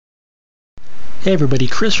Hey everybody,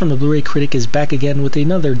 Chris from the Blu-ray Critic is back again with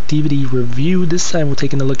another DVD review. This time we're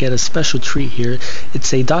taking a look at a special treat here.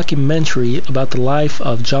 It's a documentary about the life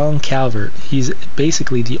of John Calvert. He's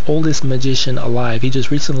basically the oldest magician alive. He just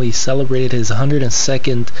recently celebrated his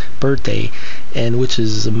 102nd birthday, and which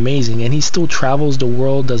is amazing. And he still travels the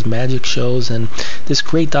world, does magic shows, and this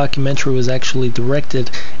great documentary was actually directed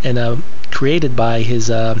and created by his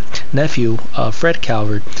nephew, Fred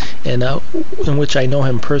Calvert, and in which I know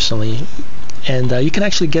him personally. And you can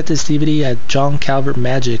actually get this DVD at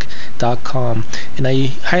johncalvertmagic.com, and I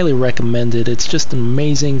highly recommend it. It's just an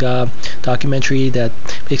amazing documentary that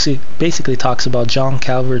basically talks about John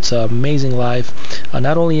Calvert's amazing life.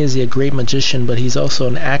 Not only is he a great magician, but he's also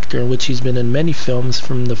an actor, in which he's been in many films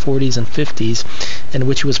from the 40s and 50s, in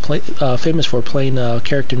which he was famous for playing a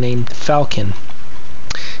character named Falcon.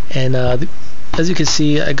 And as you can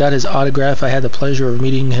see, I got his autograph. I had the pleasure of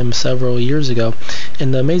meeting him several years ago,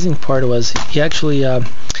 and the amazing part was he actually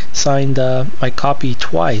signed my copy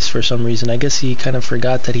twice for some reason. I guess he kind of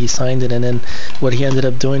forgot that he signed it, and then what he ended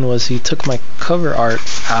up doing was he took my cover art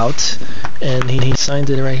out and he signed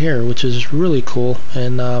it right here, which is really cool.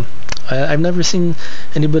 And I've never seen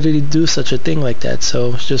anybody do such a thing like that,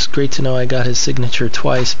 so it's just great to know I got his signature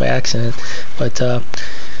twice by accident. But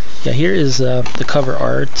yeah, here is the cover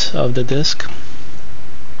art of the disc.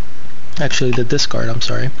 Actually, the disc art, I'm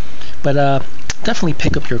sorry. But definitely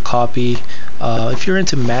pick up your copy if you're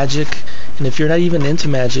into magic, and if you're not even into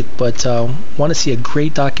magic but want to see a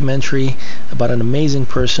great documentary about an amazing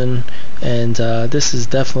person, and this is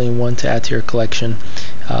definitely one to add to your collection.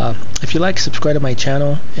 If you like, subscribe to my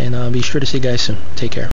channel, and be sure to see you guys soon. Take care.